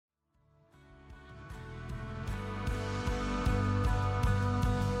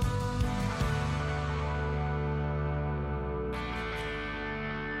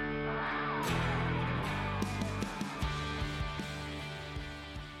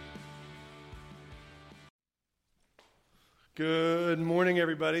Good morning,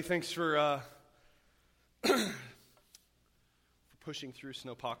 everybody. Thanks for pushing through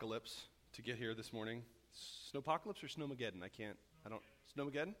Snowpocalypse to get here this morning. Snowpocalypse or Snowmageddon?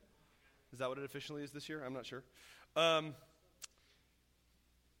 Snowmageddon? Is that what it officially is this year? I'm not sure. I'm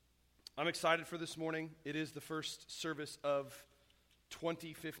excited for this morning. It is the first service of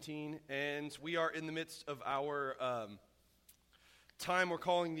 2015, and we are in the midst of our time we're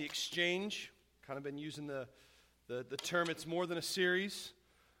calling the Exchange. Kind of been using the term, it's more than a series.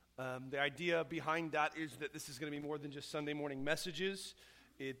 The idea behind that is that this is going to be more than just Sunday morning messages.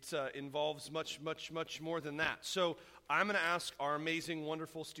 It involves much more than that. So I'm going to ask our amazing,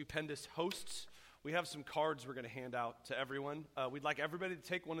 wonderful, stupendous hosts. We have some cards we're going to hand out to everyone. We'd like everybody to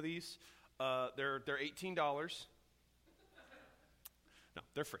take one of these. They're $18. No,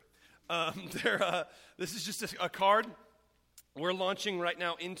 they're free. This is just a card. We're launching right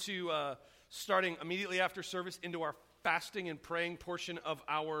now into starting immediately after service into our fasting and praying portion of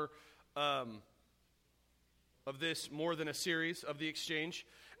our of this more than a series of the Exchange.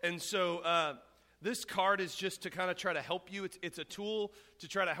 And so this card is just to kind of try to help you. It's a tool to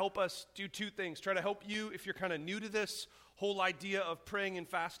try to help us do two things. Try to help you if you're kind of new to this whole idea of praying and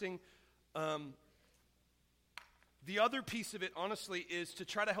fasting. The other piece of it, honestly, is to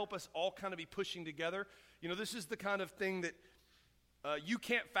try to help us all kind of be pushing together. You know, this is the kind of thing that you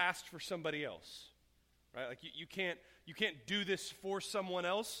can't fast for somebody else, right? Like you can't do this for someone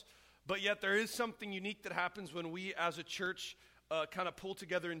else, but yet there is something unique that happens when we as a church kind of pull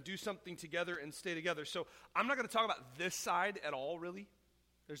together and do something together and stay together. So I'm not going to talk about this side at all, really.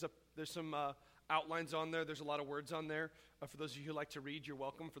 There's some outlines on there. There's a lot of words on there. For those of you who like to read, you're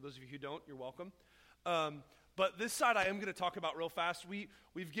welcome. For those of you who don't, you're welcome. But this side I am going to talk about real fast.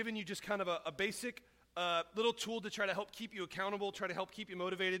 We've given you just kind of a basic little tool to try to help keep you accountable, try to help keep you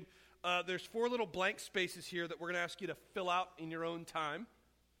motivated. There's 4 little blank spaces here that we're going to ask you to fill out in your own time.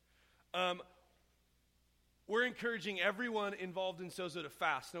 We're encouraging everyone involved in Sozo to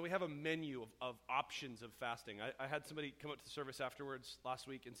fast. Now, we have a menu of options of fasting. I had somebody come up to the service afterwards last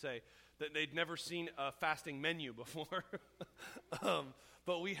week and say that they'd never seen a fasting menu before.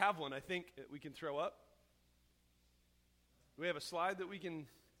 But we have one I think we can throw up. Do we have a slide that we can...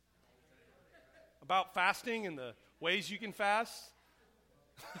 about fasting and the ways you can fast?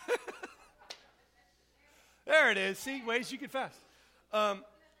 There it is. See, ways you can fast.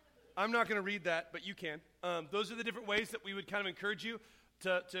 I'm not going to read that, but you can. Those are the different ways that we would kind of encourage you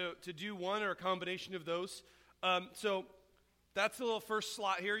to do one or a combination of those. So that's the little first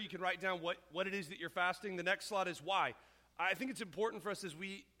slot here. You can write down what it is that you're fasting. The next slot is why. I think it's important for us as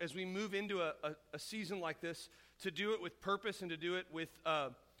we move into a season like this to do it with purpose and to do it with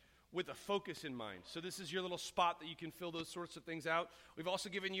a focus in mind. So this is your little spot that you can fill those sorts of things out. We've also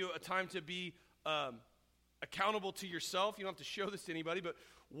given you a time to be accountable to yourself. You don't have to show this to anybody, but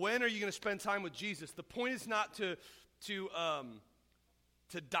when are you going to spend time with Jesus? The point is not to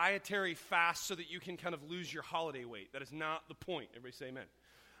dietary fast so that you can kind of lose your holiday weight. That is not the point. Everybody say amen.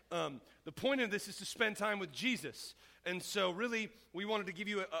 The point of this is to spend time with Jesus. And so really, we wanted to give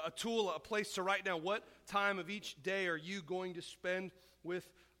you a tool, a place to write down what time of each day are you going to spend with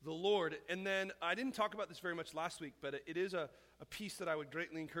the Lord. And then, I didn't talk about this very much last week, but it is a piece that I would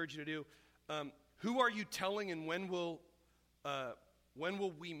greatly encourage you to do. Who are you telling and when will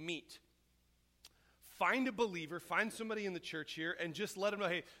we meet? Find a believer, find somebody in the church here, and just let them know,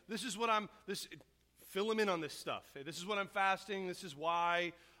 hey, this is what fill them in on this stuff. Hey, this is what I'm fasting, this is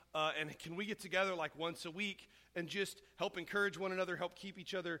why, and can we get together like once a week and just help encourage one another, help keep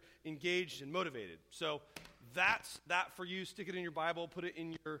each other engaged and motivated. So that's that for you. Stick it in your Bible, put it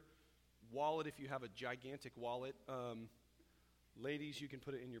in your wallet if you have a gigantic wallet. Ladies, you can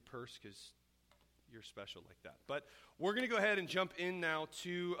put it in your purse because you're special like that. But we're going to go ahead and jump in now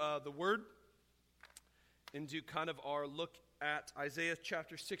to the Word and do kind of our look at Isaiah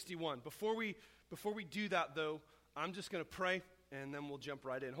chapter 61. Before we do that, though, I'm just going to pray, and then we'll jump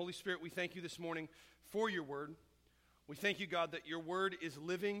right in. Holy Spirit, we thank you this morning for your Word. We thank you, God, that your Word is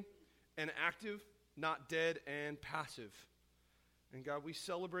living and active, not dead and passive. And God, we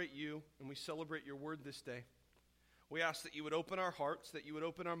celebrate you, and we celebrate your Word this day. We ask that you would open our hearts, that you would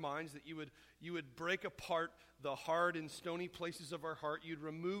open our minds, that you would break apart the hard and stony places of our heart. You'd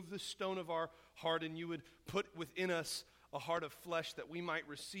remove the stone of our heart, and you would put within us a heart of flesh that we might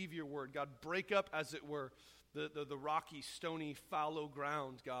receive your word. God, break up, as it were, the rocky, stony, fallow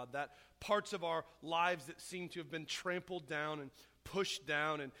ground, God, that parts of our lives that seem to have been trampled down and pushed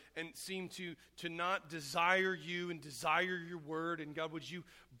down and seem to not desire you and desire your word. And God, would you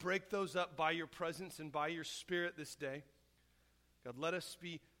break those up by your presence and by your spirit this day? God, let us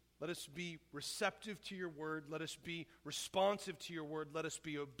be Let us be receptive to your word. Let us be responsive to your word. Let us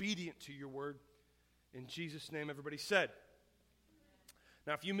be obedient to your word. In Jesus' name, everybody said.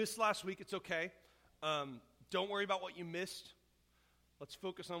 Now, if you missed last week, it's okay. Don't worry about what you missed. Let's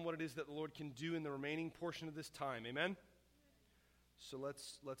focus on what it is that the Lord can do in the remaining portion of this time. Amen? So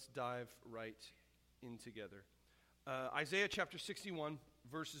let's dive right in together. Isaiah chapter 61,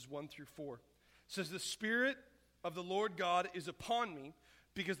 verses 1 through 4 says, "The Spirit of the Lord God is upon me,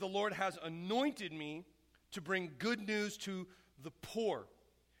 because the Lord has anointed me to bring good news to the poor.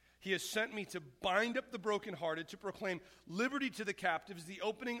 He has sent me to bind up the brokenhearted, to proclaim liberty to the captives, the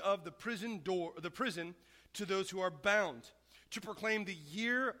opening of the prison to those who are bound, to proclaim the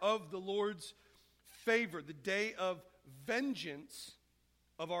year of the Lord's favor, the day of vengeance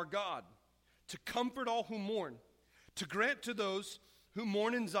of our God, to comfort all who mourn, to grant to those who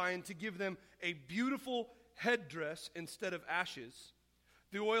mourn in Zion, to give them a beautiful headdress instead of ashes,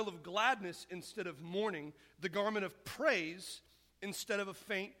 the oil of gladness instead of mourning, the garment of praise instead of a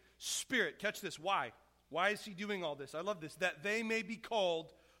faint spirit." Catch this. Why? Why is he doing all this? I love this. "That they may be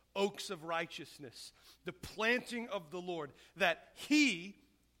called oaks of righteousness, the planting of the Lord, that he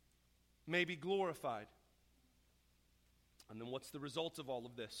may be glorified." And then what's the result of all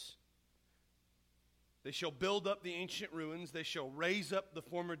of this? "They shall build up the ancient ruins. They shall raise up the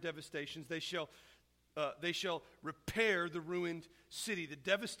former devastations. They shall repair the ruined city, the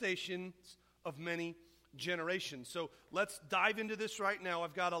devastations of many generations." So let's dive into this right now.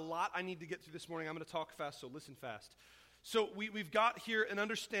 I've got a lot I need to get through this morning. I'm going to talk fast, so listen fast. So we've got here an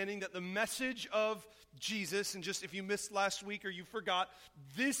understanding that the message of Jesus, and just if you missed last week or you forgot,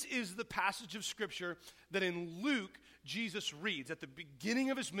 this is the passage of Scripture that in Luke, Jesus reads. At the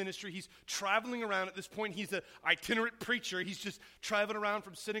beginning of his ministry, he's traveling around. At this point, he's an itinerant preacher. He's just traveling around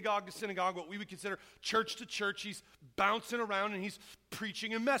from synagogue to synagogue, what we would consider church to church. He's bouncing around and he's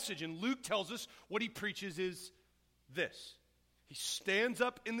preaching a message. And Luke tells us what he preaches is this. He stands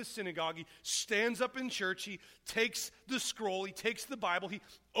up in the synagogue, he stands up in church, he takes the scroll, he takes the Bible, he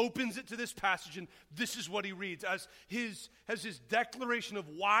opens it to this passage, and this is what he reads as his declaration of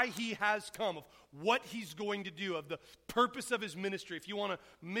why he has come, of what he's going to do, of the purpose of his ministry. If you want a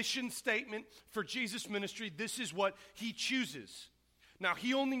mission statement for Jesus' ministry, this is what he chooses. Now,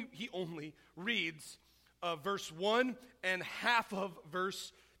 he only reads verse 1 and half of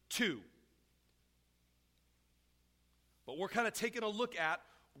verse 2. But we're kind of taking a look at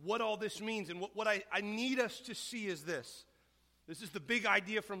what all this means. And what I need us to see is this. This is the big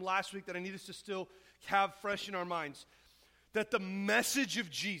idea from last week that I need us to still have fresh in our minds. That the message of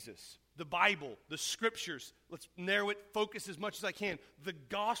Jesus, the Bible, the Scriptures, let's narrow it, focus as much as I can. The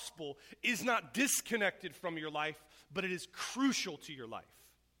gospel is not disconnected from your life, but it is crucial to your life.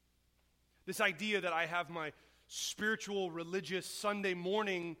 This idea that I have my spiritual, religious Sunday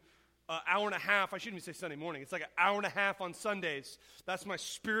morning hour and a half, I shouldn't even say Sunday morning, it's like an hour and a half on Sundays. That's my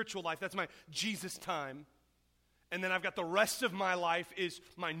spiritual life, that's my Jesus time. And then I've got the rest of my life is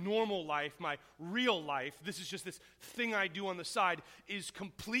my normal life, my real life. This is just this thing I do on the side, is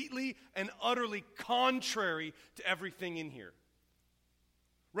completely and utterly contrary to everything in here.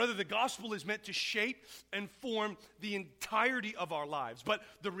 Rather, the gospel is meant to shape and form the entirety of our lives. But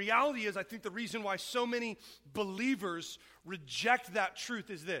the reality is, I think the reason why so many believers reject that truth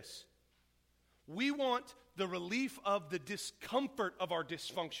is this. We want the relief of the discomfort of our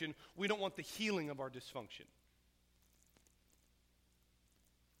dysfunction. We don't want the healing of our dysfunction.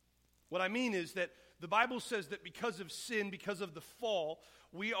 What I mean is that the Bible says that because of sin, because of the fall,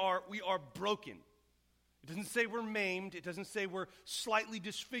 we are broken. It doesn't say we're maimed. It doesn't say we're slightly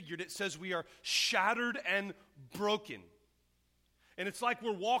disfigured. It says we are shattered and broken. And it's like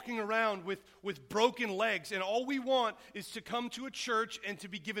we're walking around with broken legs, and all we want is to come to a church and to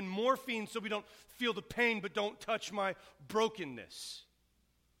be given morphine so we don't feel the pain, but don't touch my brokenness.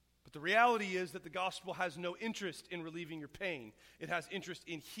 But the reality is that the gospel has no interest in relieving your pain. It has interest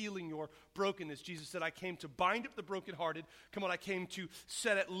in healing your brokenness. Jesus said, I came to bind up the brokenhearted. Come on, I came to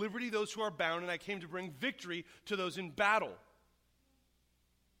set at liberty those who are bound, and I came to bring victory to those in battle.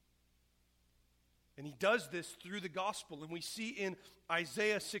 And he does this through the gospel. And we see in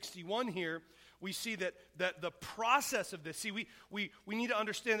Isaiah 61 here, we see that the process of this, see, we need to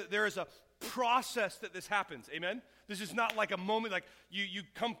understand that there is a process that this happens. Amen? This is not like a moment, like you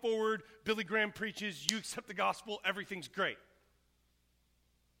come forward, Billy Graham preaches, you accept the gospel, everything's great.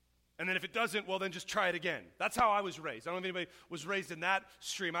 And then if it doesn't, well, then just try it again. That's how I was raised. I don't know if anybody was raised in that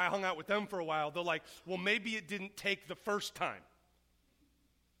stream. I hung out with them for a while. They're like, well, maybe it didn't take the first time.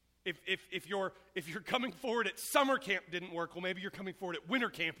 If you're coming forward at summer camp didn't work, well, maybe you're coming forward at winter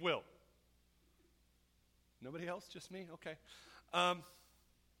camp will. Nobody else? Just me? Okay.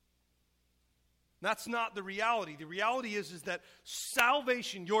 That's not the reality. The reality is that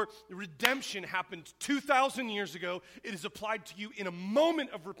salvation, your redemption happened 2,000 years ago. It is applied to you in a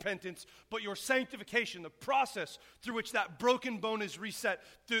moment of repentance, but your sanctification, the process through which that broken bone is reset,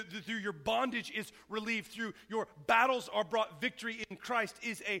 through your bondage is relieved, through your battles are brought victory in Christ,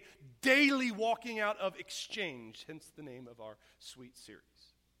 is a daily walking out of exchange, hence the name of our sweet series.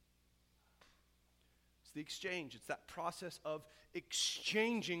 It's the exchange. It's that process of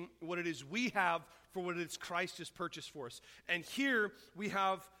exchanging what it is we have for what it is Christ has purchased for us. And here we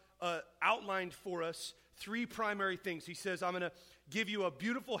have outlined for us three primary things. He says, I'm going to give you a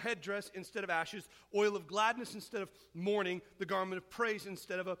beautiful headdress instead of ashes, oil of gladness instead of mourning, the garment of praise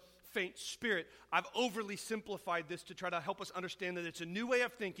instead of a faint spirit. I've overly simplified this to try to help us understand that it's a new way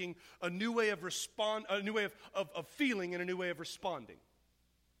of thinking, a new way of a new way of feeling, and a new way of responding.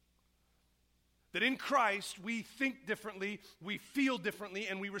 That in Christ, we think differently, we feel differently,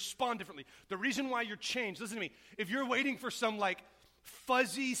 and we respond differently. The reason why you're changed, listen to me, if you're waiting for some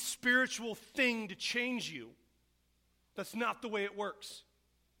fuzzy spiritual thing to change you, that's not the way it works.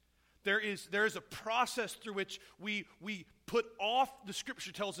 There is a process through which we put off, the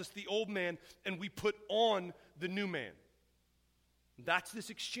scripture tells us, the old man, and we put on the new man. That's this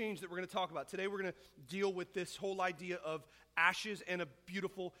exchange that we're going to talk about. Today we're going to deal with this whole idea of ashes and a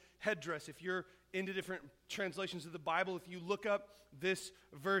beautiful headdress. If you're into different translations of the Bible, if you look up this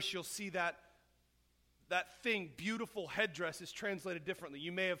verse, you'll see that thing, beautiful headdress, is translated differently.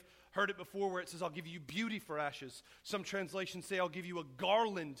 You may have heard it before where it says, I'll give you beauty for ashes. Some translations say, I'll give you a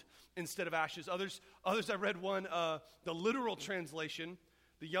garland instead of ashes. Others I read one, the literal translation,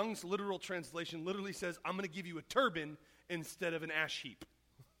 the Young's literal translation literally says, I'm going to give you a turban instead of an ash heap.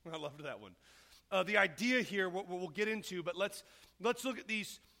 I loved that one. The idea here, what we'll get into, but let's look at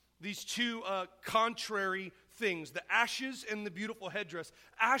these two contrary things, the ashes and the beautiful headdress.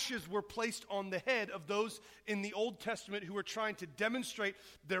 Ashes were placed on the head of those in the Old Testament who were trying to demonstrate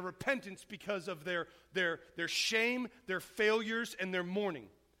their repentance because of their shame, their failures, and their mourning.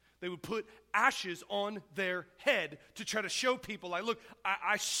 They would put ashes on their head to try to show people, look,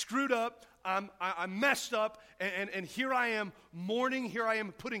 I screwed up, I messed up, and here I am mourning, here I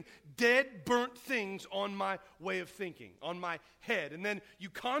am putting dead, burnt things on my way of thinking, on my head. And then you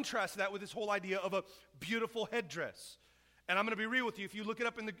contrast that with this whole idea of a beautiful headdress. And I'm going to be real with you, if you look it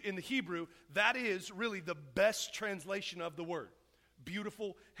up in the Hebrew, that is really the best translation of the word,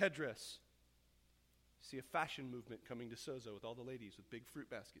 beautiful headdress. See a fashion movement coming to Sozo with all the ladies with big fruit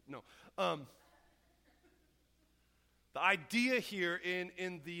baskets. No. The idea here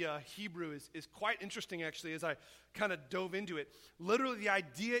in the Hebrew is quite interesting, actually, as I kind of dove into it. Literally, the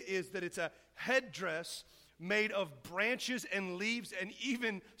idea is that it's a headdress made of branches and leaves and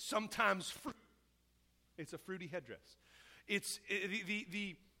even sometimes fruit. It's a fruity headdress. It's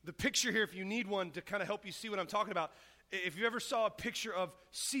the picture here, if you need one to kind of help you see what I'm talking about, if you ever saw a picture of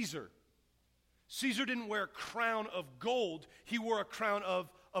Caesar didn't wear a crown of gold. He wore a crown of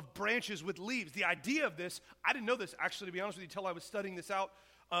branches with leaves. The idea of this, I didn't know this, actually, to be honest with you, until I was studying this out.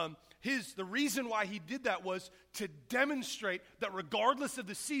 The reason why he did that was to demonstrate that regardless of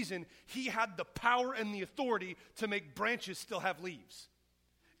the season, he had the power and the authority to make branches still have leaves.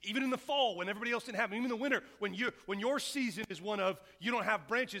 Even in the fall, when everybody else didn't have them, even in the winter, when your season is one of you don't have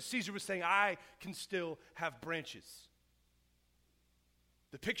branches, Caesar was saying, I can still have branches.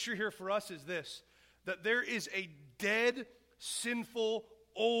 The picture here for us is this, that there is a dead, sinful,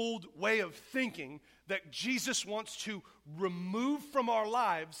 old way of thinking that Jesus wants to remove from our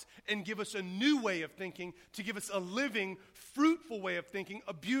lives and give us a new way of thinking, to give us a living, fruitful way of thinking,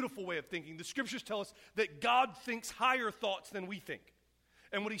 a beautiful way of thinking. The scriptures tell us that God thinks higher thoughts than we think.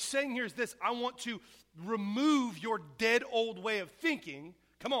 And what he's saying here is this, I want to remove your dead old way of thinking,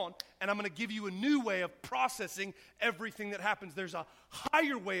 come on, and I'm going to give you a new way of processing everything that happens. There's a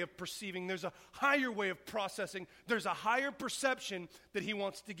higher way of perceiving. There's a higher way of processing. There's a higher perception that he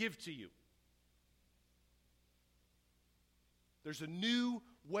wants to give to you. There's a new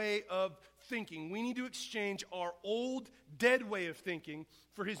way of thinking. We need to exchange our old, dead way of thinking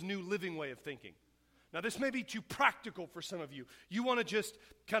for his new living way of thinking. Now, this may be too practical for some of you. You want to just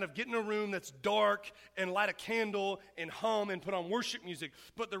kind of get in a room that's dark and light a candle and hum and put on worship music.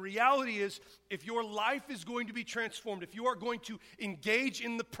 But the reality is, if your life is going to be transformed, if you are going to engage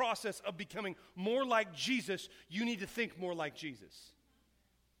in the process of becoming more like Jesus, you need to think more like Jesus.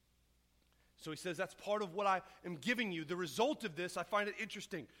 So he says that's part of what I am giving you. The result of this, I find it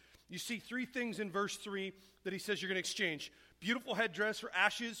interesting. You see three things in verse 3 that he says you're going to exchange. Beautiful headdress for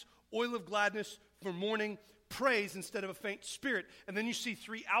ashes, oil of gladness for mourning, praise instead of a faint spirit. And then you see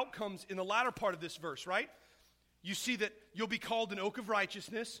three outcomes in the latter part of this verse, right? you see that you'll be called an oak of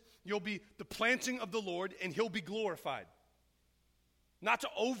righteousness, you'll be the planting of the Lord, and he'll be glorified. Not to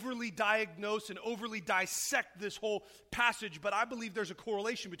overly diagnose and overly dissect this whole passage, but I believe there's a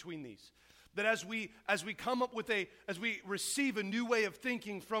correlation between these. That as we come up with as we receive a new way of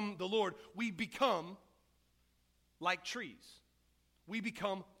thinking from the Lord, we become like trees. We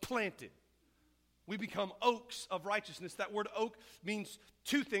become planted. We become oaks of righteousness. That word oak means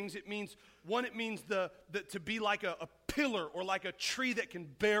two things. It means, one, it means to be like a pillar or like a tree that can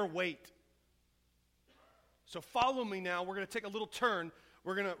bear weight. So follow me now. We're going to take a little turn.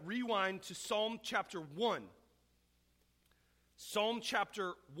 We're going to rewind to Psalm chapter 1. Psalm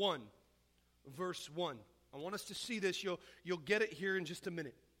chapter 1, verse 1. I want us to see this. You'll get it here in just a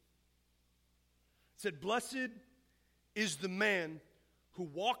minute. It said, "Blessed is the man who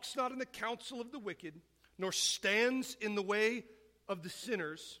walks not in the counsel of the wicked, nor stands in the way of the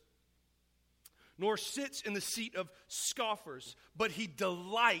sinners, nor sits in the seat of scoffers, but he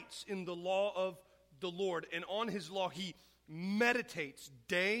delights in the law of the Lord, and on his law he meditates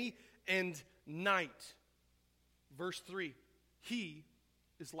day and night." Verse 3, he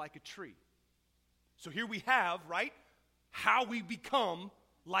is like a tree. So here we have, right, how we become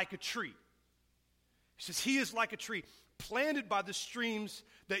like a tree. He says he is like a tree, planted by the streams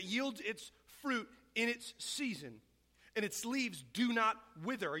that yields its fruit in its season, and its leaves do not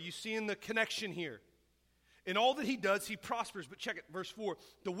wither. Are you seeing the connection here? In all that he does, he prospers. But check it, verse 4,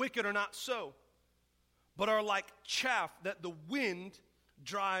 "The wicked are not so, but are like chaff that the wind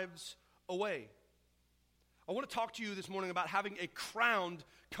drives away." I want to talk to you this morning about having a crowned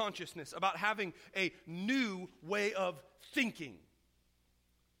consciousness, about having a new way of thinking.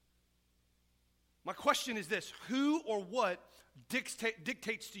 My question is this: who or what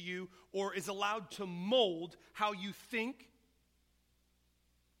dictates to you or is allowed to mold how you think,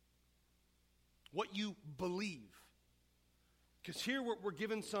 what you believe? Because here we're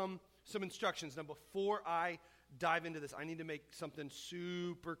given some instructions. Now, before I dive into this, I need to make something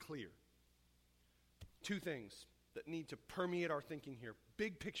super clear. Two things that need to permeate our thinking here.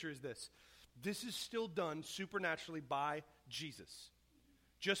 Big picture is this: this is still done supernaturally by Jesus.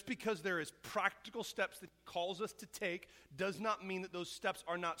 Just because there is practical steps that he calls us to take does not mean that those steps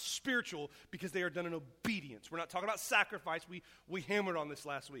are not spiritual, because they are done in obedience. We're not talking about sacrifice. We hammered on this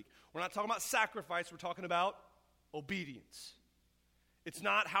last week. We're not talking about sacrifice. We're talking about obedience. It's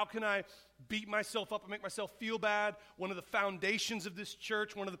not, how can I beat myself up and make myself feel bad? One of the foundations of this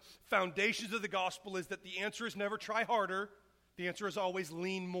church, one of the foundations of the gospel is that the answer is never try harder. The answer is always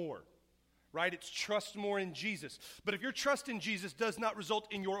lean more, right? It's trust more in Jesus. But if your trust in Jesus does not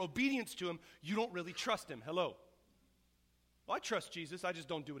result in your obedience to him, you don't really trust him. Hello. Well, I trust Jesus. I just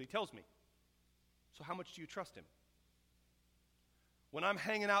don't do what he tells me. So how much do you trust him? When I'm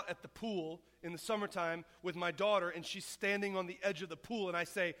hanging out at the pool in the summertime with my daughter and she's standing on the edge of the pool and I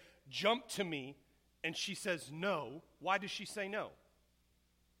say, "Jump to me," and she says no, why does she say no?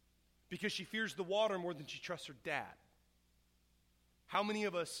 Because she fears the water more than she trusts her dad. How many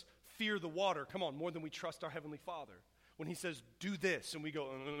of us fear the water, come on, more than we trust our Heavenly Father? When he says, "Do this," and we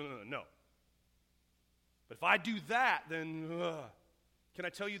go, no. But if I do that, then, can I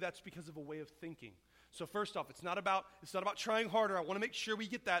tell you that's because of a way of thinking? So first off, it's not about trying harder. I want to make sure we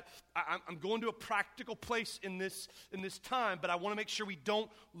get that. I'm going to a practical place in this time, but I want to make sure we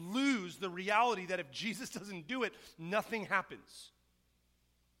don't lose the reality that if Jesus doesn't do it, nothing happens.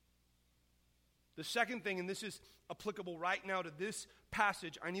 The second thing, and this is applicable right now to this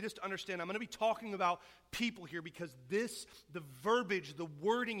passage, I need us to understand, I'm going to be talking about people here because the verbiage, the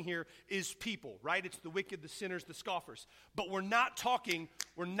wording here is people, right? It's the wicked, the sinners, the scoffers. But we're not talking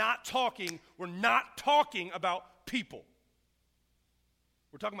about people.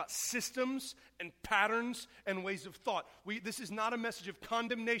 We're talking about systems and patterns and ways of thought. This is not a message of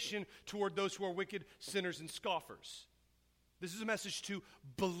condemnation toward those who are wicked, sinners, and scoffers. This is a message to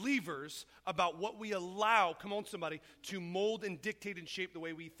believers about what we allow, come on somebody, to mold and dictate and shape the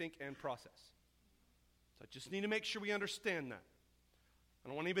way we think and process. So I just need to make sure we understand that. I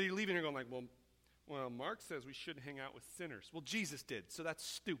don't want anybody leaving here going like, well, Mark says we shouldn't hang out with sinners. Well, Jesus did, so that's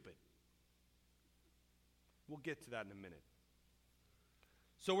stupid. We'll get to that in a minute.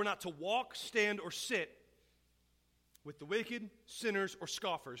 So we're not to walk, stand, or sit with the wicked, sinners, or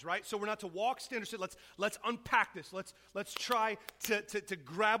scoffers, right? So we're not to walk, stand, or sit. Let's unpack this. Let's try to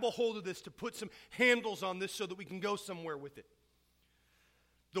grab a hold of this, to put some handles on this so that we can go somewhere with it.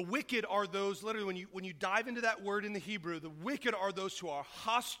 The wicked are those, literally, when you dive into that word in the Hebrew, the wicked are those who are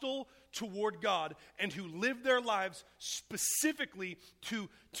hostile toward God and who live their lives specifically to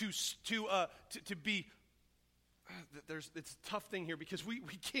be. It's a tough thing here because we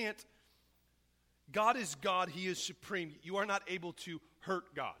can't. God is God. He is supreme. You are not able to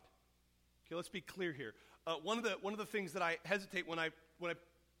hurt God. Okay, let's be clear here. One of the things that I hesitate when I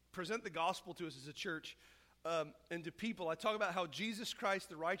present the gospel to us as a church and to people, I talk about how Jesus Christ,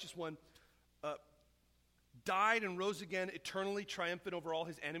 the righteous one, died and rose again, eternally triumphant over all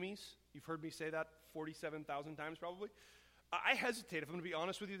his enemies. You've heard me say that 47,000 times probably. I hesitate. If I'm going to be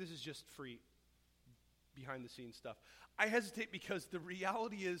honest with you, this is just free behind-the-scenes stuff. I hesitate because the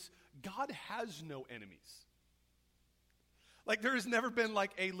reality is God has no enemies. Like, there has never been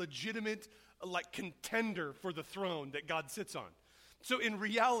like a legitimate like contender for the throne that God sits on. So in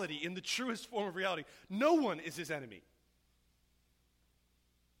reality, in the truest form of reality, no one is his enemy.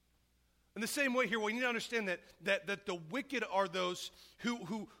 In the same way here, we need to understand that the wicked are those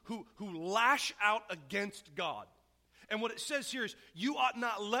who lash out against God. And what it says here is, you ought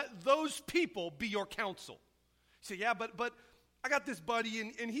not let those people be your counsel. You say, yeah, but I got this buddy,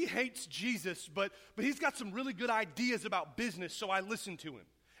 and he hates Jesus, but he's got some really good ideas about business, so I listen to him.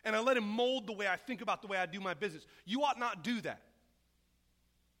 And I let him mold the way I think about the way I do my business. You ought not do that.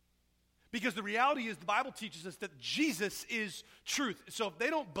 Because the reality is, the Bible teaches us that Jesus is truth. So if they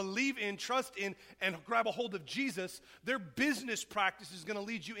don't believe in, trust in, and grab a hold of Jesus, their business practice is going to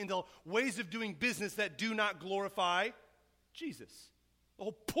lead you into ways of doing business that do not glorify Jesus. The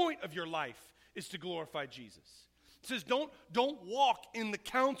whole point of your life is to glorify Jesus. It says, don't walk in the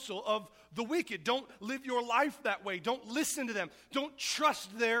counsel of the wicked. Don't live your life that way. Don't listen to them. Don't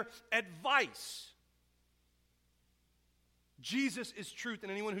trust their advice. Jesus is truth,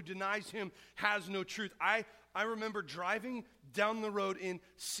 and anyone who denies him has no truth. I remember driving down the road in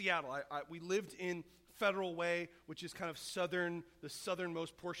Seattle. We lived in Federal Way, which is kind of the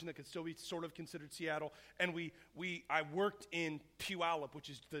southernmost portion that could still be sort of considered Seattle. And I worked in Puyallup, which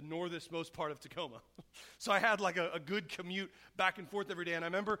is the northernmost part of Tacoma. So I had like a good commute back and forth every day. And I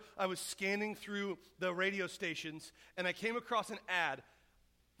remember I was scanning through the radio stations, and I came across an ad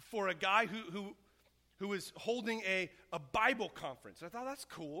for a guy who was holding a Bible conference. I thought, that's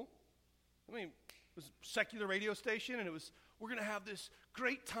cool. I mean, it was a secular radio station, and we're going to have this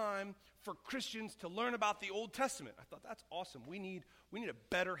great time for Christians to learn about the Old Testament. I thought, that's awesome. We need a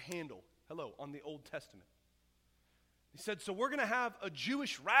better handle, on the Old Testament. He said, so we're going to have a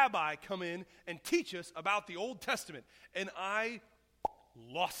Jewish rabbi come in and teach us about the Old Testament. And I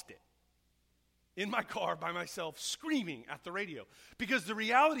lost it in my car by myself, screaming at the radio. Because the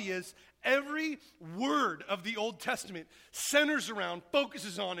reality is, every word of the Old Testament centers around,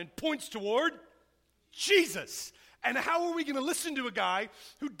 focuses on, and points toward Jesus. And how are we going to listen to a guy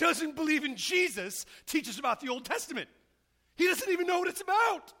who doesn't believe in Jesus teach us about the Old Testament? He doesn't even know what it's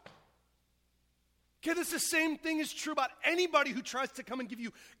about. Okay, the same thing is true about anybody who tries to come and give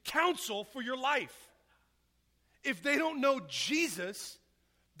you counsel for your life. If they don't know Jesus,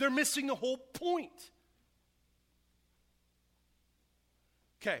 they're missing the whole point.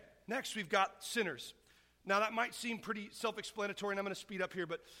 Okay, next we've got sinners. Now that might seem pretty self-explanatory, and I'm going to speed up here,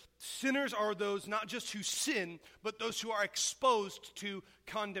 but sinners are those not just who sin, but those who are exposed to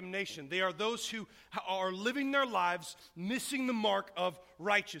condemnation. They are those who are living their lives missing the mark of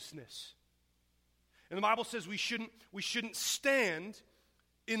righteousness. And the Bible says we shouldn't stand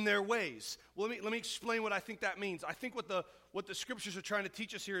in their ways. Well, let me explain what I think that means. I think what the scriptures are trying to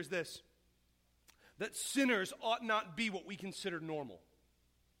teach us here is this: that sinners ought not be what we consider normal.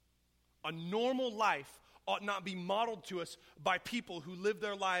 A normal life ought not be modeled to us by people who live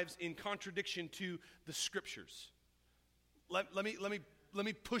their lives in contradiction to the scriptures. Let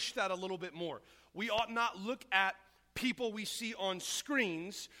me push that a little bit more. We ought not look at people we see on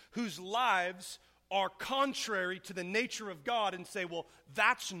screens whose lives are contrary to the nature of God and say, well,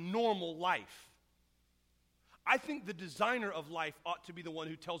 that's normal life. I think the designer of life ought to be the one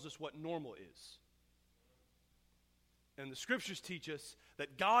who tells us what normal is. And the scriptures teach us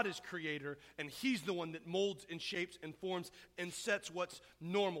that God is creator, and he's the one that molds and shapes and forms and sets what's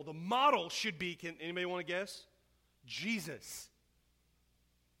normal. The model should be, can anybody want to guess? Jesus.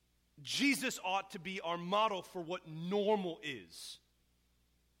 Jesus ought to be our model for what normal is.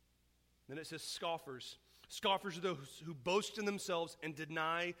 Then it says scoffers. Scoffers are those who boast in themselves and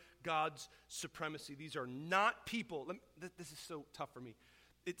deny God's supremacy. These are not people. This is so tough for me.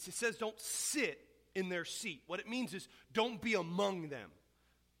 It says don't sit in their seat. What it means is don't be among them.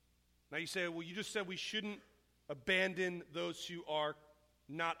 Now you say, well, you just said we shouldn't abandon those who are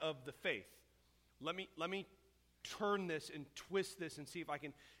not of the faith. Let me turn this and twist this and see if I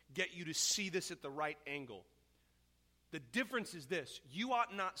can get you to see this at the right angle. The difference is this: you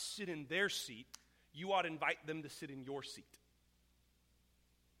ought not sit in their seat, you ought to invite them to sit in your seat.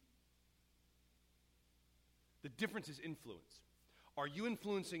 The difference is influence. Are you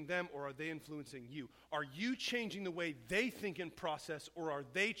influencing them, or are they influencing you? Are you changing the way they think and process, or are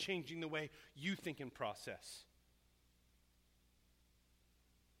they changing the way you think and process?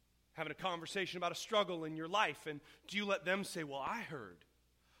 Having a conversation about a struggle in your life, and do you let them say, well, I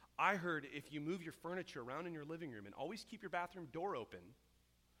heard if you move your furniture around in your living room and always keep your bathroom door open,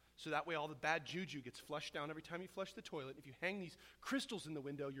 so that way all the bad juju gets flushed down every time you flush the toilet. If you hang these crystals in the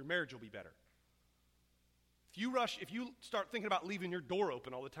window, your marriage will be better. If you start thinking about leaving your door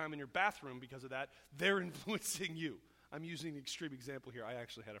open all the time in your bathroom because of that, they're influencing you. I'm using an extreme example here. I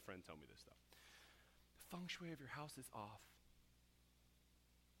actually had a friend tell me this stuff. The feng shui of your house is off.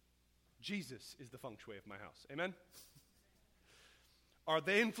 Jesus is the feng shui of my house. Amen? Are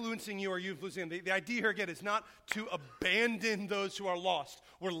they influencing you, or are you influencing them? The idea here, again, is not to abandon those who are lost.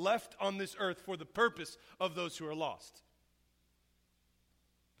 We're left on this earth for the purpose of those who are lost.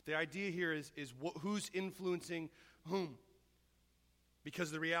 The idea here is who's influencing whom.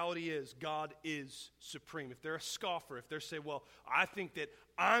 Because the reality is, God is supreme. If they're a scoffer, if they're saying, well, I think that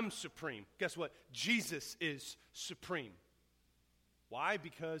I'm supreme, guess what? Jesus is supreme. Why?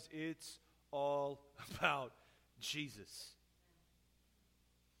 Because it's all about Jesus.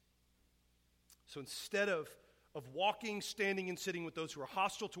 So instead of walking, standing, and sitting with those who are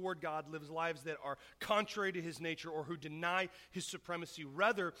hostile toward God, lives lives that are contrary to his nature or who deny his supremacy.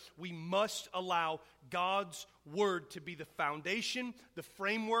 Rather, we must allow God's word to be the foundation, the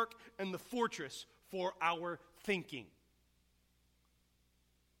framework, and the fortress for our thinking.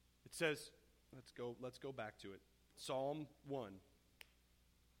 It says, let's go back to it. Psalm 1. It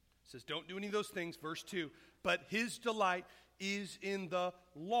says, don't do any of those things. Verse 2, but his delight is in the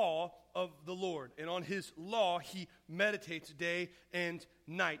law of the Lord, and on his law he meditates day and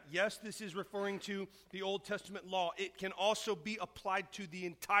night. Yes, this is referring to the Old Testament law. It can also be applied to the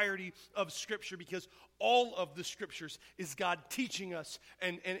entirety of Scripture, because all of the Scriptures is God teaching us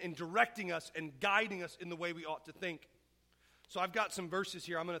and directing us and guiding us in the way we ought to think. So I've got some verses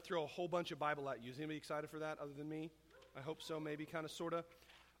here. I'm going to throw a whole bunch of Bible at you. Is anybody excited for that other than me? I hope so, maybe, kind of, sort of.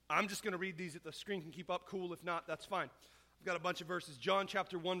 I'm just going to read these. If the screen can keep up, cool. If not, that's fine. I've got a bunch of verses. John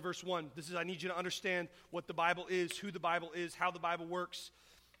chapter 1, verse 1. I need you to understand what the Bible is, who the Bible is, how the Bible works.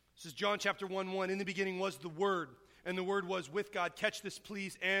 This is John chapter 1. In the beginning was the Word, and the Word was with God. Catch this,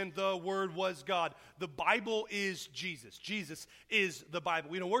 please. And the Word was God. The Bible is Jesus. Jesus is the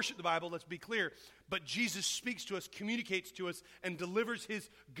Bible. We don't worship the Bible, let's be clear. But Jesus speaks to us, communicates to us, and delivers his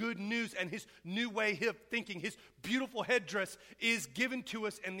good news and his new way of thinking. His beautiful headdress is given to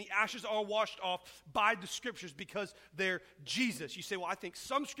us, and the ashes are washed off by the Scriptures because they're Jesus. You say, well, I think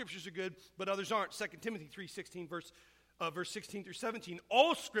some Scriptures are good, but others aren't. 2 Timothy 3:16, verse 16 through 17,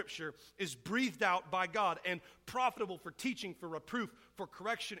 all Scripture is breathed out by God and profitable for teaching, for reproof, for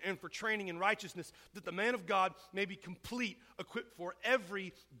correction, and for training in righteousness, that the man of God may be complete, equipped for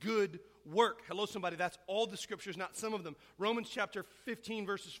every good work. Hello, somebody. That's all the Scriptures, not some of them. Romans chapter 15,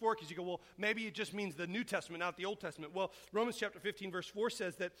 verses 4, because you go, well, maybe it just means the New Testament, not the Old Testament. Well, Romans chapter 15, verse 4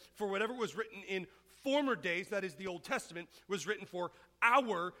 says that for whatever was written in former days, that is the Old Testament, was written for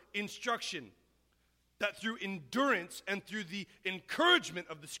our instruction, that through endurance and through the encouragement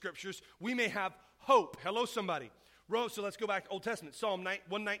of the Scriptures, we may have hope. Hello, somebody. So let's go back to Old Testament. Psalm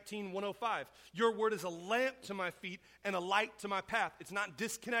 119, 105. Your word is a lamp to my feet and a light to my path. It's not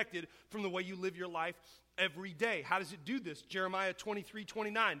disconnected from the way you live your life every day. How does it do this? Jeremiah 23,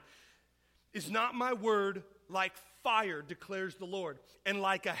 29. Is not my word like fire, declares the Lord, and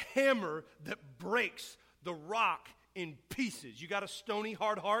like a hammer that breaks the rock in pieces? You got a stony,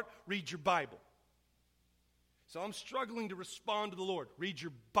 hard heart? Read your Bible. So I'm struggling to respond to the Lord. Read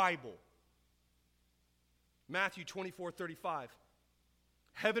your Bible. Matthew 24:35.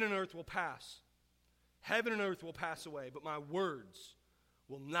 Heaven and earth will pass. Heaven and earth will pass away, but my words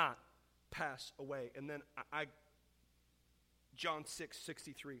will not pass away. And then John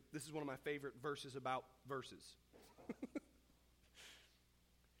 6:63. This is one of my favorite verses about verses.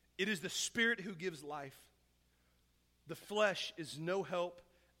 It is the Spirit who gives life. The flesh is no help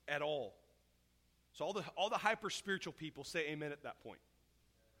at all. So all the hyper-spiritual people say amen at that point.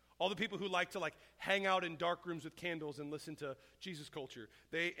 All the people who like to hang out in dark rooms with candles and listen to Jesus culture,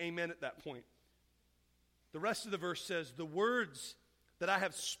 they amen at that point. The rest of the verse says, the words that I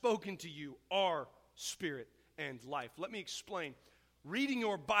have spoken to you are spirit and life. Let me explain. Reading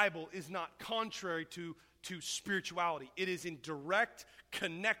your Bible is not contrary to spirituality. It is in direct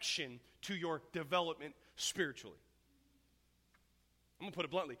connection to your development spiritually. I'm going to put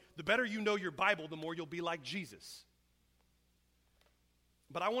it bluntly. The better you know your Bible, the more you'll be like Jesus.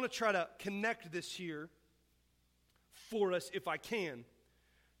 But I want to try to connect this here for us, if I can,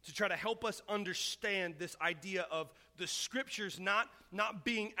 to try to help us understand this idea of the Scriptures not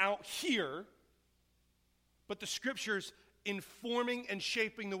being out here, but the Scriptures informing and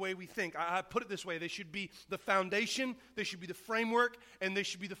shaping the way we think. I put it this way: they should be the foundation, they should be the framework, and they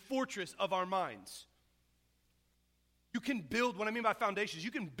should be the fortress of our minds. You can build, what I mean by foundations,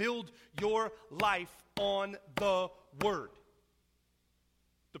 you can build your life on the Word.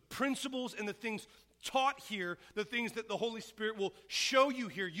 The principles and the things taught here, the things that the Holy Spirit will show you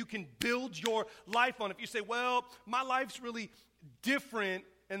here, you can build your life on. If you say, well, my life's really different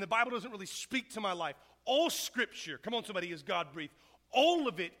and the Bible doesn't really speak to my life, all Scripture, come on somebody, is God-breathed. All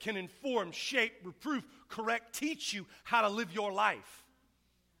of it can inform, shape, reprove, correct, teach you how to live your life.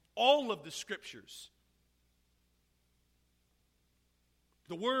 All of the Scriptures.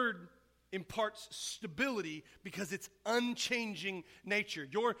 The Word imparts stability because it's unchanging nature.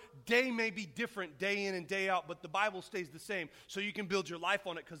 Your day may be different day in and day out, but the Bible stays the same. So you can build your life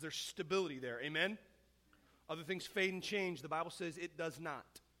on it because there's stability there. Amen? Other things fade and change. The Bible says it does not.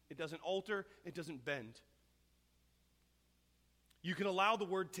 It doesn't alter. It doesn't bend. You can allow the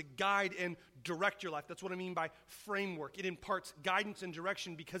Word to guide and direct your life. That's what I mean by framework. It imparts guidance and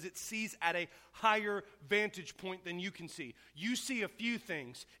direction because it sees at a higher vantage point than you can see. You see a few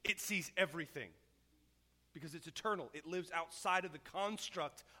things, it sees everything because it's eternal. It lives outside of the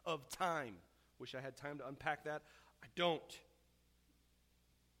construct of time. Wish I had time to unpack that. I don't.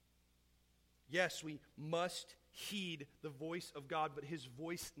 Yes, we must heed the voice of God, but His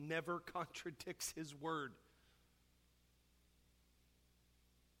voice never contradicts His word.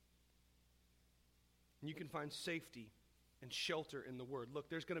 And you can find safety and shelter in the Word. Look,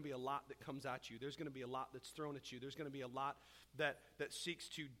 there's going to be a lot that comes at you. There's going to be a lot that's thrown at you. There's going to be a lot that seeks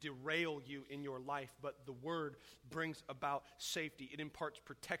to derail you in your life. But the Word brings about safety. It imparts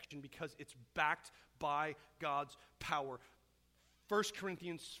protection because it's backed by God's power. 1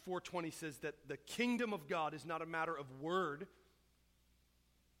 Corinthians 4:20 says that the kingdom of God is not a matter of word,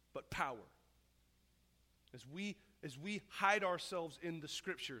 but power. As we hide ourselves in the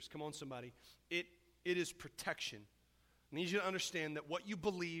Scriptures, come on somebody, it is protection. I need you to understand that what you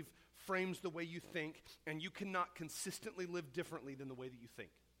believe frames the way you think, and you cannot consistently live differently than the way that you think.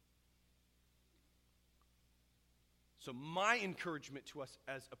 So my encouragement to us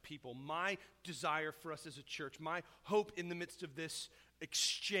as a people, my desire for us as a church, my hope in the midst of this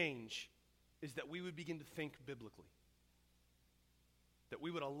exchange is that we would begin to think biblically. That we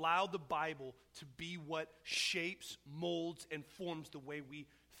would allow the Bible to be what shapes, molds, and forms the way we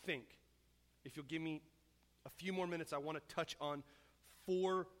think. If you'll give me a few more minutes, I want to touch on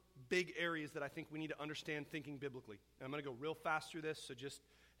 4 big areas that I think we need to understand thinking biblically. And I'm going to go real fast through this, so just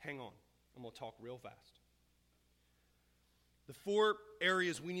hang on. I'm going to talk real fast. The 4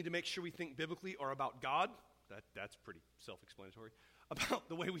 areas we need to make sure we think biblically are about God. That's pretty self-explanatory. About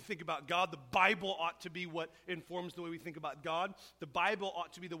the way we think about God. The Bible ought to be what informs the way we think about God. The Bible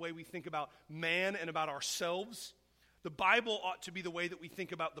ought to be the way we think about man and about ourselves. The Bible ought to be the way that we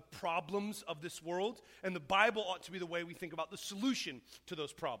think about the problems of this world. And the Bible ought to be the way we think about the solution to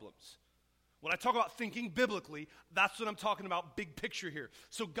those problems. When I talk about thinking biblically, that's what I'm talking about, big picture here.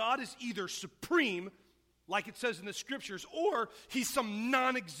 So God is either supreme, like it says in the Scriptures, or He's some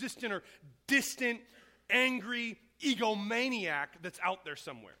non-existent or distant, angry egomaniac that's out there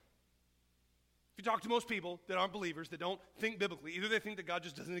somewhere. If you talk to most people that aren't believers, that don't think biblically, either they think that God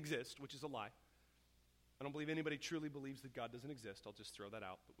just doesn't exist, which is a lie. I don't believe anybody truly believes that God doesn't exist. I'll just throw that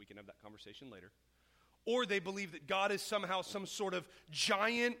out, but we can have that conversation later. Or they believe that God is somehow some sort of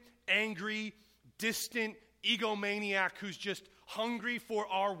giant, angry, distant egomaniac who's just hungry for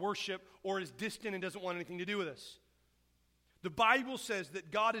our worship or is distant and doesn't want anything to do with us. The Bible says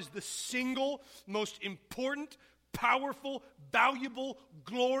that God is the single most important, powerful, valuable,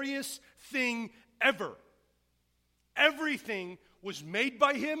 glorious thing ever. Everything was made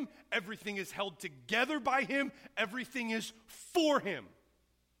by Him. Everything is held together by Him. Everything is for Him.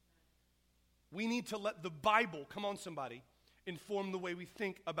 We need to let the Bible, come on somebody, inform the way we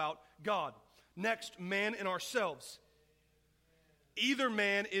think about God. Next, man and ourselves. Either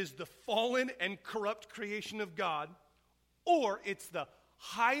man is the fallen and corrupt creation of God, or it's the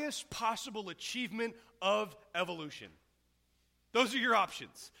highest possible achievement of evolution. Those are your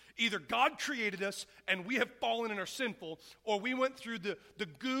options. Either God created us and we have fallen and are sinful, or we went through the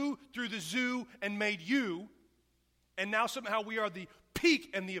goo, through the zoo, and made you, and now somehow we are the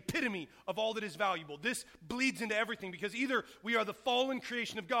peak and the epitome of all that is valuable. This bleeds into everything because either we are the fallen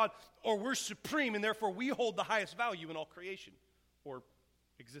creation of God or we're supreme and therefore we hold the highest value in all creation or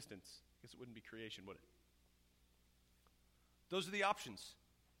existence. I guess it wouldn't be creation, would it? Those are the options.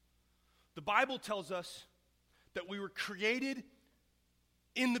 The Bible tells us that we were created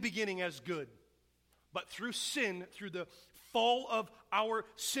in the beginning as good. But through sin, through the fall of our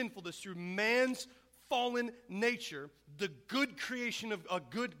sinfulness, through man's fallen nature, the good creation of a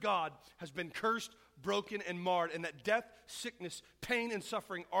good God has been cursed, broken, and marred, and that death, sickness, pain, and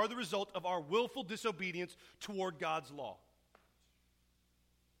suffering are the result of our willful disobedience toward God's law.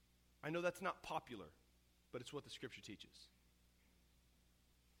 I know that's not popular, but it's what the Scripture teaches.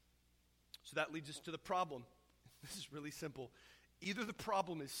 So that leads us to the problem. This is really simple. Either the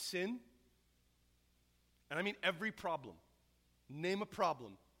problem is sin, and I mean every problem. Name a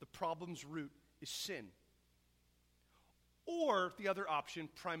problem. The problem's root is sin. Or the other option,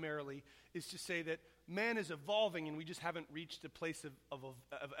 primarily, is to say that man is evolving and we just haven't reached a place of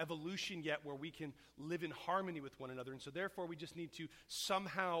evolution yet where we can live in harmony with one another. And so therefore we just need to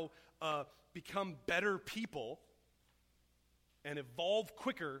somehow become better people and evolve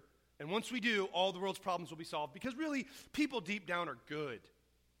quicker. And once we do, all the world's problems will be solved. Because really, people deep down are good.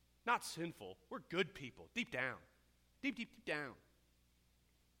 Not sinful. We're good people, deep down. Deep, deep, deep down.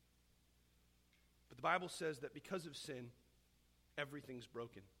 But the Bible says that because of sin, everything's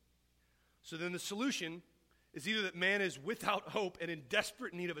broken. So then the solution is either that man is without hope and in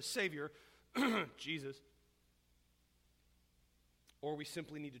desperate need of a Savior, Jesus, or we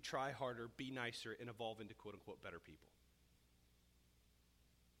simply need to try harder, be nicer, and evolve into quote-unquote better people.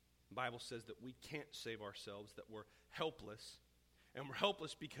 The Bible says that we can't save ourselves, that we're helpless, and we're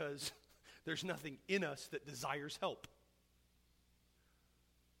helpless because there's nothing in us that desires help.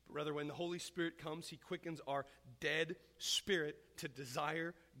 But rather, when the Holy Spirit comes, He quickens our dead spirit to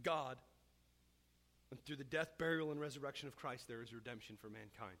desire God. And through the death, burial, and resurrection of Christ, there is redemption for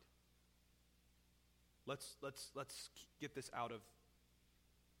mankind. Let's get this out of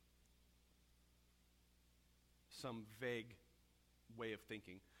some vague way of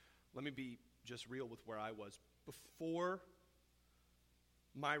thinking. Let me be just real with where I was. Before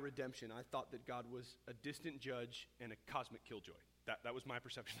my redemption, I thought that God was a distant judge and a cosmic killjoy. That was my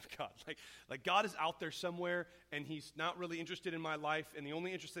perception of God. Like God is out there somewhere, and He's not really interested in my life, and the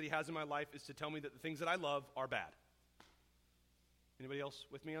only interest that He has in my life is to tell me that the things that I love are bad. Anybody else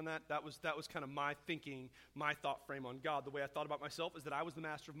with me on that? That was kind of my thinking, my thought frame on God. The way I thought about myself is that I was the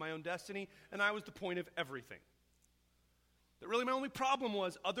master of my own destiny, and I was the point of everything. That really my only problem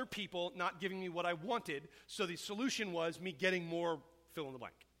was other people not giving me what I wanted, so the solution was me getting more fill in the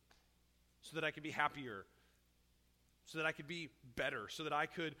blank, so that I could be happier, so that I could be better, so that I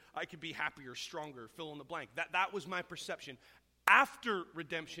could be happier, stronger, fill in the blank. That was my perception. After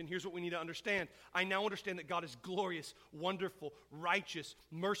redemption, here's what we need to understand. I now understand that God is glorious, wonderful, righteous,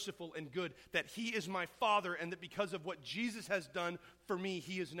 merciful, and good, that He is my Father, and that because of what Jesus has done for me,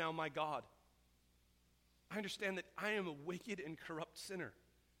 He is now my God. I understand that I am a wicked and corrupt sinner.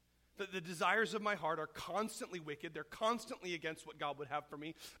 That the desires of my heart are constantly wicked. They're constantly against what God would have for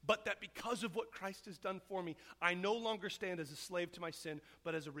me. But that because of what Christ has done for me, I no longer stand as a slave to my sin,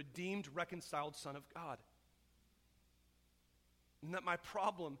 but as a redeemed, reconciled son of God. And that my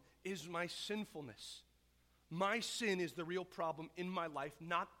problem is my sinfulness. My sin is the real problem in my life,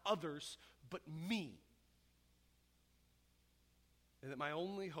 not others, but me. And that my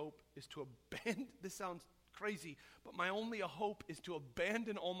only hope is to abandon, this sounds crazy, but my only hope is to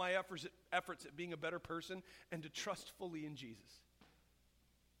abandon all my efforts at being a better person and to trust fully in Jesus.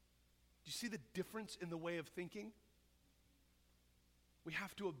 Do you see the difference in the way of thinking? We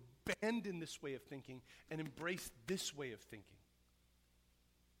have to abandon this way of thinking and embrace this way of thinking.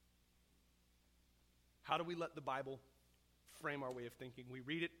 How do we let the Bible frame our way of thinking? We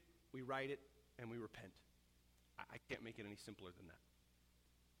read it, we write it, and we repent. I can't make it any simpler than that.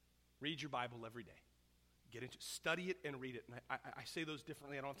 Read your Bible every day. Study it and read it. And I say those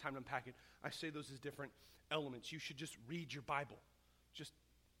differently. I don't have time to unpack it. I say those as different elements. You should just read your Bible. Just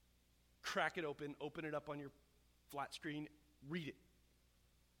crack it open it up on your flat screen, read it.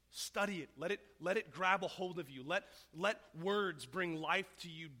 Study it. Let it grab a hold of you. Let words bring life to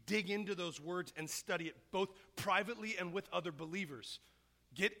you. Dig into those words and study it, both privately and with other believers.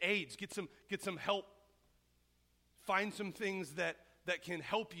 Get aids. Get some help. Find some things that can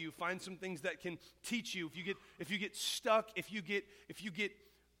help you. Find some things that can teach you. If you get stuck, if you get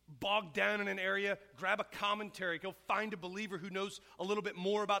bogged down in an area, grab a commentary. Go find a believer who knows a little bit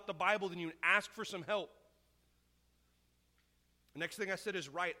more about the Bible than you and ask for some help. The next thing I said is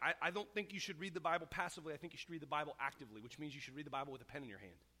right. I don't think you should read the Bible passively. I think you should read the Bible actively, which means you should read the Bible with a pen in your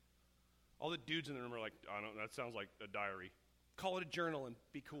hand. All the dudes in the room are like, I don't know, that sounds like a diary. Call it a journal and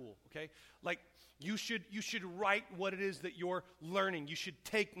be cool, okay? Like, you should write what it is that you're learning. You should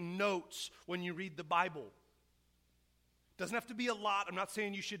take notes when you read the Bible. Doesn't have to be a lot. I'm not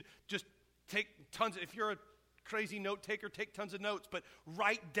saying you should just take tons. If you're a crazy note taker, take tons of notes, but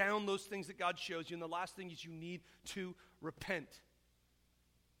write down those things that God shows you. And the last thing is you need to repent.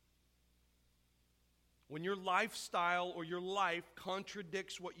 When your lifestyle or your life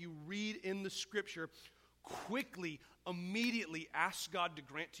contradicts what you read in the Scripture, quickly, immediately ask God to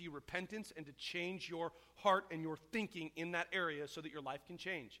grant to you repentance and to change your heart and your thinking in that area so that your life can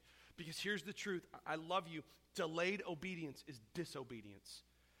change. Because here's the truth. I love you. Delayed obedience is disobedience.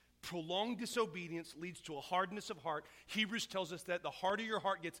 Prolonged disobedience leads to a hardness of heart. Hebrews tells us that the harder your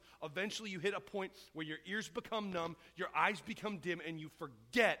heart gets, eventually you hit a point where your ears become numb, your eyes become dim, and you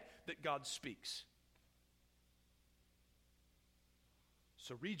forget that God speaks.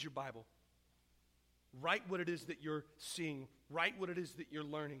 So read your Bible. Write what it is that you're seeing. Write what it is that you're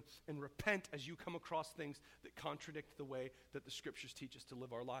learning. And repent as you come across things that contradict the way that the Scriptures teach us to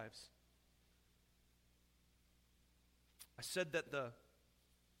live our lives. I said that the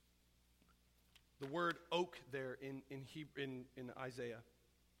word oak there in Isaiah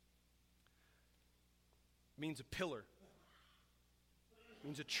means a pillar.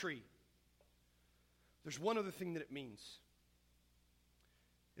 Means a tree. There's one other thing that it means.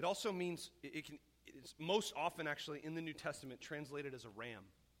 It also means, it's most often actually in the New Testament translated as a ram.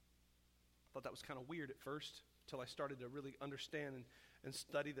 I thought that was kind of weird at first until I started to really understand and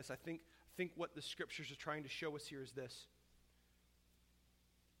study this. I think what the Scriptures are trying to show us here is this.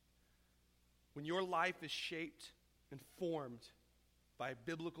 When your life is shaped and formed by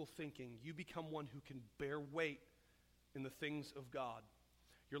biblical thinking, you become one who can bear weight in the things of God.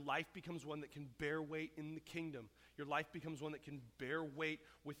 Your life becomes one that can bear weight in the kingdom. Your life becomes one that can bear weight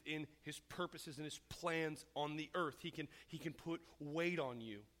within His purposes and His plans on the earth. He can put weight on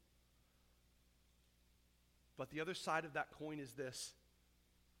you. But the other side of that coin is this,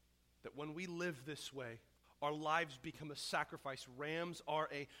 that when we live this way, our lives become a sacrifice. Rams are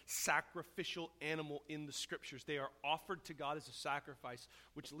a sacrificial animal in the Scriptures. They are offered to God as a sacrifice,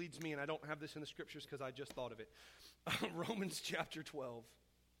 which leads me, and I don't have this in the Scriptures because I just thought of it. Romans chapter 12.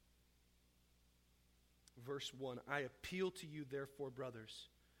 Verse 1, I appeal to you, therefore, brothers,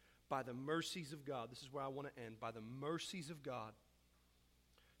 by the mercies of God, this is where I want to end, by the mercies of God,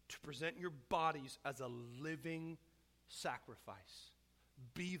 to present your bodies as a living sacrifice.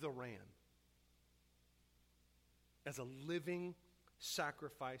 Be the ram. As a living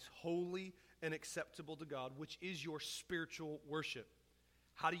sacrifice, holy and acceptable to God, which is your spiritual worship.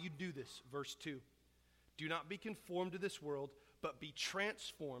 How do you do this? Verse 2, do not be conformed to this world, but be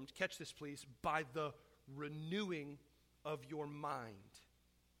transformed, catch this please, by the renewing of your mind,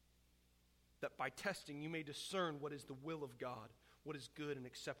 that by testing you may discern what is the will of God, what is good and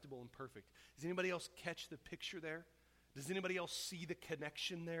acceptable and perfect. Does anybody else catch the picture there? Does anybody else see the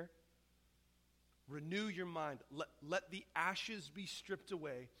connection there? Renew your mind. Let the ashes be stripped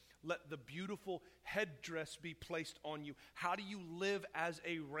away. Let the beautiful headdress be placed on you. How do you live as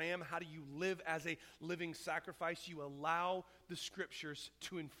a ram? How do you live as a living sacrifice? You allow the Scriptures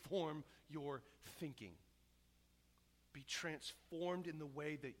to inform your thinking. Be transformed in the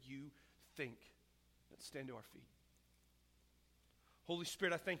way that you think. Let's stand to our feet. Holy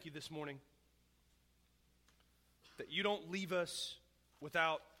Spirit, I thank you this morning that you don't leave us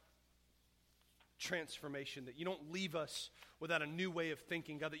without transformation, that you don't leave us without a new way of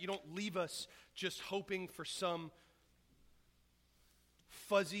thinking, God, that you don't leave us just hoping for some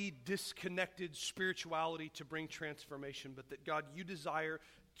fuzzy, disconnected spirituality to bring transformation, but that, God, you desire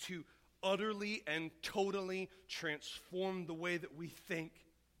to utterly and totally transform the way that we think.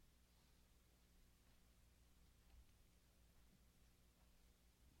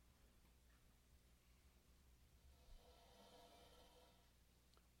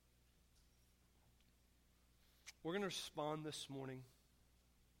 We're going to respond this morning.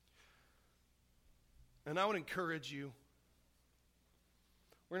 And I would encourage you.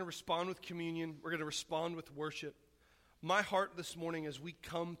 We're going to respond with communion. We're going to respond with worship. My heart this morning as we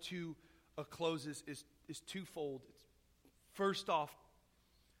come to a close is twofold. It's first off,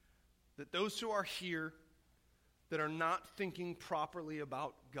 that those who are here that are not thinking properly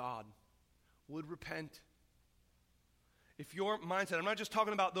about God would repent. If your mindset, I'm not just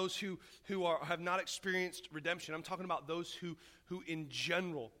talking about those who have not experienced redemption. I'm talking about those who in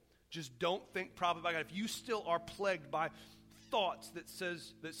general just don't think properly about God. If you still are plagued by thoughts that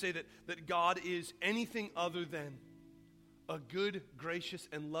say that God is anything other than a good, gracious,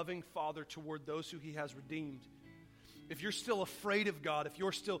 and loving Father toward those who He has redeemed, if you're still afraid of God, if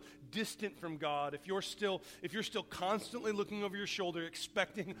you're still distant from God, if you're still constantly looking over your shoulder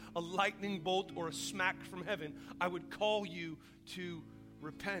expecting a lightning bolt or a smack from heaven, I would call you to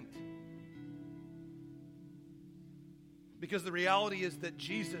repent. Because the reality is that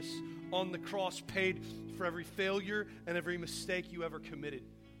Jesus on the cross paid for every failure and every mistake you ever committed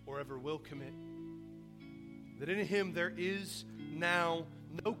or ever will commit. That in him there is now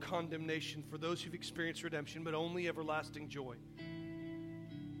no condemnation for those who've experienced redemption, but only everlasting joy.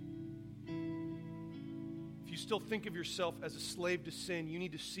 If you still think of yourself as a slave to sin, you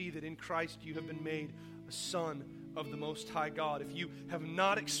need to see that in Christ you have been made a son of the Most High God. If you have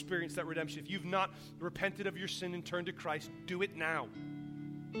not experienced that redemption, if you've not repented of your sin and turned to Christ, do it now.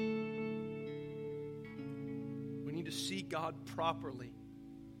 We need to see God properly,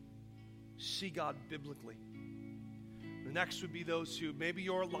 see God biblically. The next would be those who maybe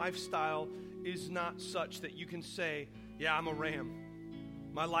your lifestyle is not such that you can say, yeah, I'm a ram.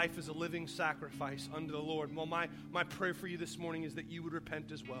 My life is a living sacrifice unto the Lord. Well, my prayer for you this morning is that you would repent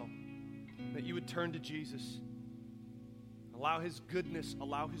as well, that you would turn to Jesus. Allow his goodness,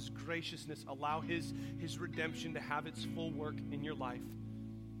 allow his graciousness, allow his redemption to have its full work in your life,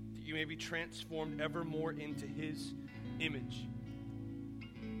 that you may be transformed ever more into his image.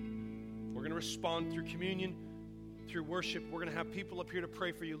 We're going to respond through communion, through worship. We're going to have people up here to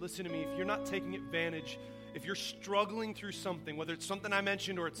pray for you. Listen to me. If you're not taking advantage, if you're struggling through something, whether it's something I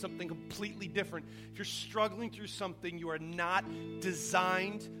mentioned or it's something completely different, if you're struggling through something, you are not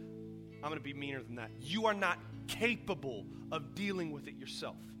designed, I'm going to be meaner than that. You are not capable of dealing with it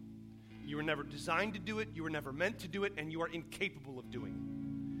yourself. You were never designed to do it, you were never meant to do it, and you are incapable of doing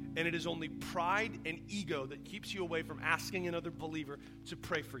it. And it is only pride and ego that keeps you away from asking another believer to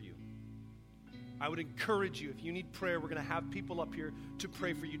pray for you. I would encourage you, if you need prayer, we're going to have people up here to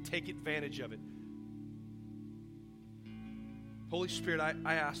pray for you. Take advantage of it. Holy Spirit,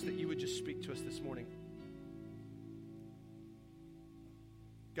 I ask that you would just speak to us this morning.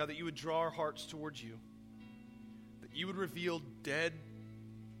 God, that you would draw our hearts towards you. That you would reveal dead,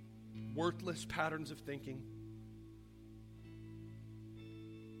 worthless patterns of thinking.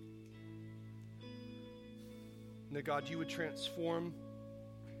 And that, God, you would transform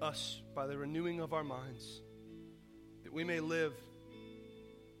us by the renewing of our minds, that we may live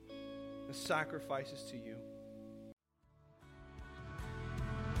as sacrifices to you.